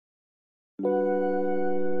Guys,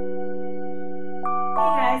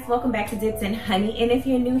 welcome back to Dips and Honey, and if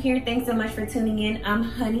you're new here, thanks so much for tuning in. I'm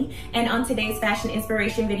Honey, and on today's fashion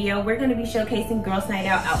inspiration video, we're going to be showcasing Girls Night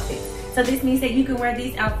Out outfits. So this means that you can wear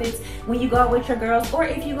these outfits when you go out with your girls, or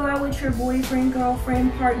if you go out with your boyfriend,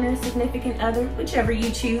 girlfriend, partner, significant other, whichever you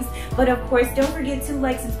choose. But of course, don't forget to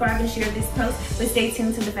like, subscribe, and share this post, but stay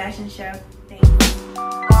tuned to the fashion show. Thanks.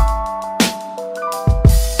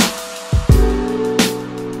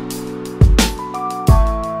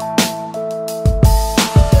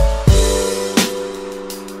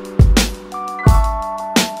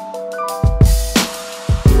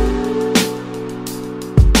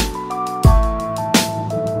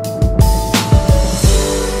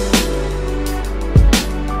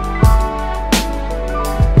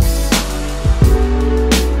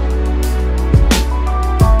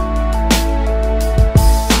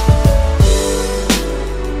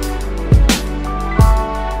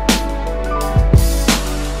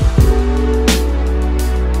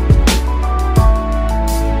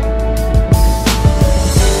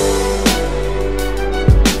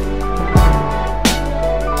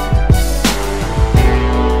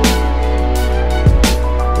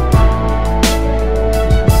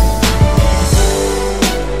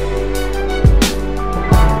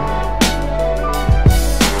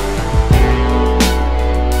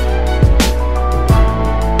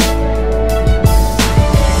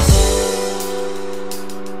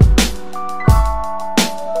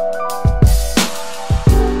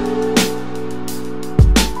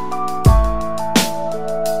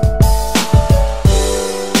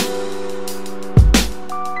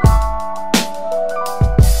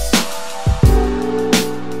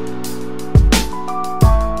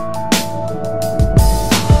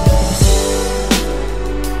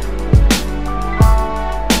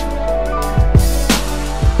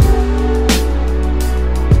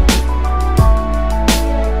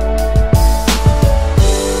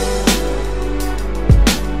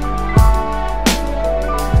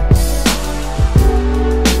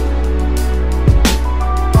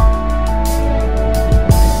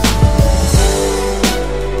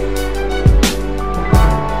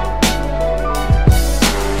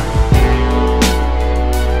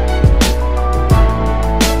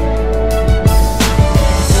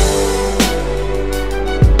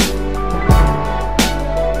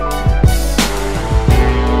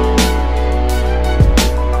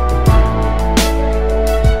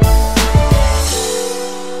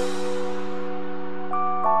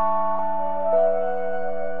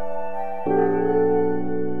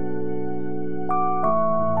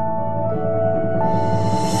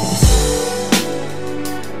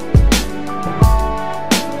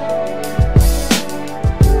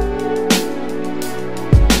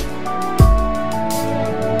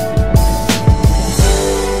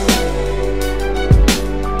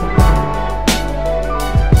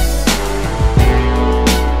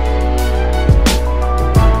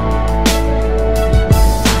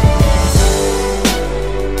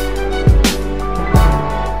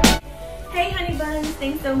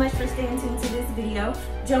 Thanks so much for staying tuned to this video.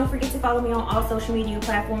 Don't forget to follow me on all social media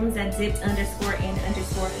platforms at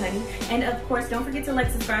dips_and_honey. And of course, don't forget to like,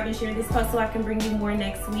 subscribe, and share this post so I can bring you more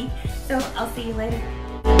next week. So I'll see you later.